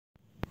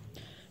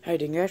How you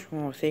doing, guys?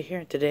 We're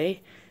here.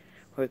 Today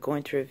we're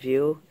going to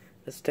review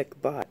the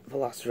Stikbot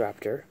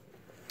Velociraptor.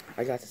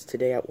 I got this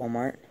today at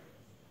Walmart.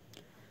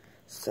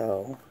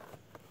 So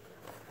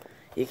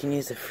you can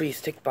use the free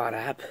Stikbot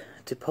app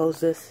to pose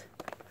this,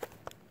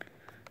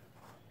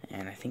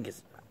 and I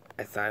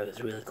thought it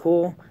was really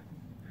cool.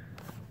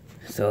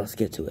 So let's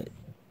get to it.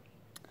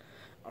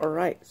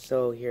 Alright,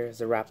 so here's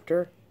the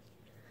raptor.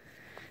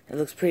 It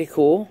looks pretty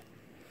cool.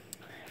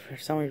 For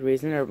some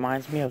reason, it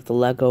reminds me of the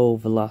Lego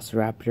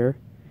Velociraptor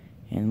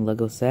in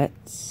Lego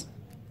sets.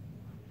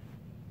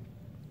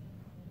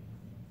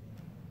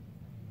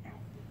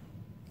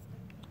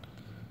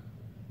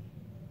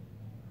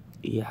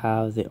 You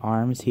have the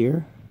arms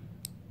here.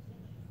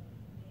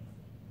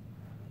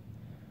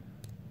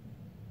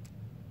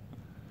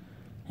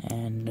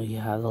 And you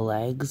have the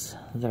legs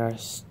that are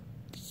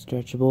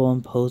stretchable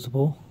and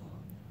posable.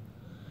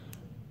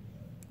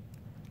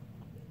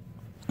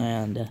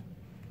 And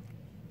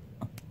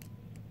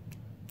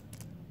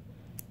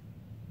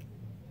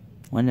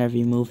whenever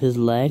you move his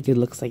leg, it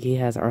looks like he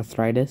has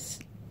arthritis.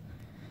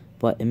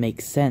 But it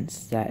makes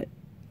sense that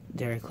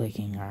they're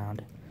clicking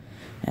around.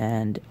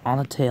 And on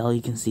the tail,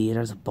 you can see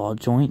there's a ball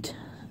joint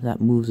that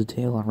moves the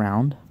tail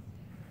around.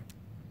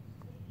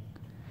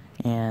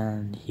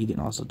 And you can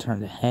also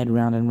turn the head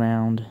round and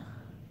round.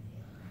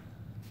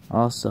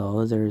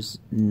 Also, there's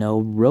no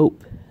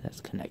rope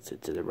that's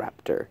connected to the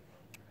raptor.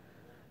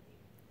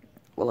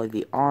 Well, like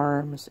the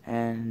arms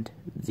and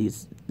the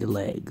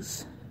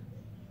legs.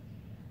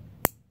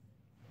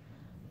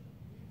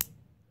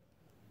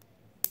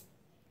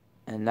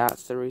 And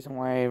that's the reason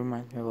why it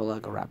reminds me of a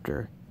Lego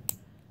raptor.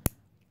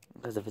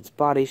 Because of its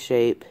body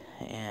shape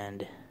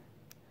and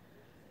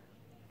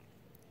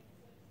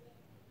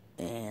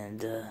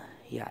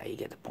yeah, you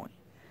get the point.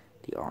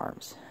 The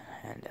arms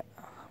and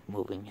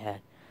moving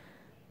head,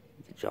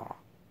 the jaw.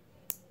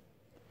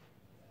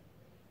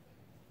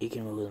 You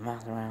can move the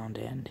mouth around,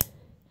 and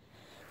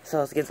so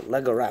let's get the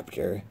Lego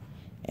raptor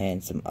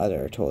and some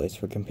other toys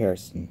for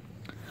comparison.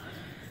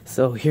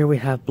 So here we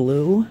have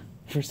Blue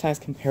for size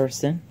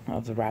comparison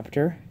of the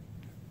raptor.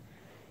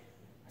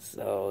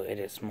 So it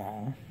is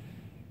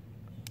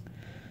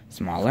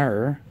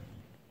smaller.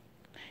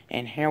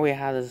 And here we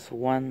have this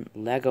one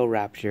Lego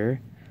raptor.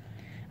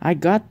 I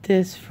got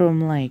this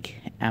from like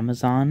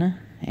Amazon,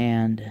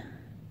 and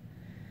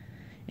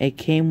it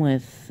came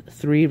with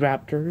 3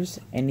 raptors,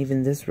 and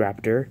even this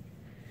raptor,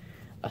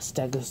 a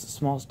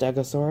small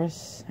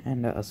stegosaurus,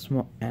 and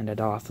a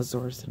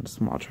dilophosaurus, and a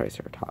small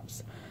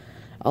triceratops.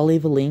 I'll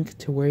leave a link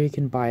to where you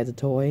can buy the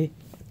toy.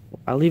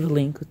 I'll leave a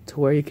link to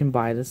where you can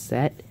buy the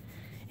set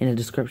in the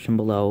description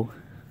below.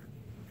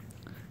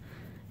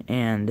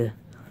 And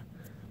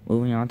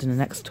moving on to the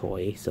next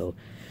toy. So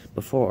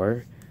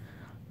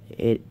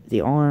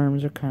the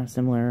arms are kind of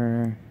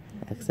similar,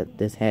 except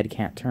this head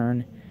can't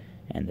turn,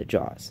 and the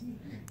jaws.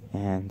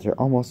 And they're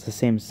almost the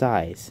same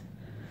size.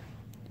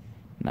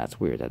 And that's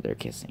weird that they're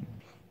kissing.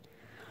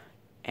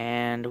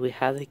 And we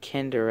have the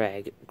Kinder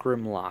Egg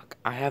Grimlock.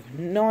 I have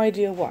no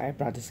idea why I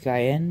brought this guy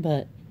in,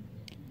 but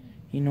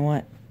you know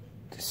what?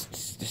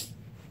 Just.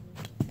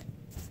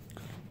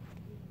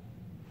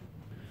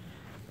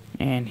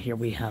 And here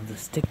we have the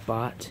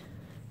Stikbot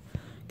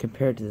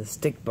compared to the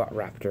Stikbot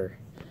Raptor.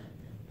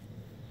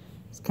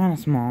 It's kind of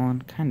small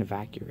and kind of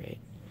accurate.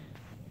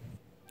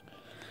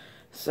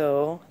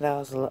 So that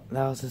was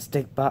the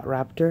Stikbot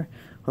Raptor.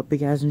 Hope you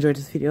guys enjoyed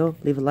this video.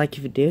 Leave a like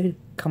if you did.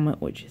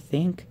 Comment what you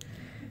think.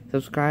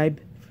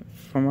 Subscribe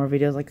for more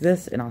videos like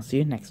this, and I'll see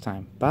you next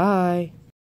time. Bye.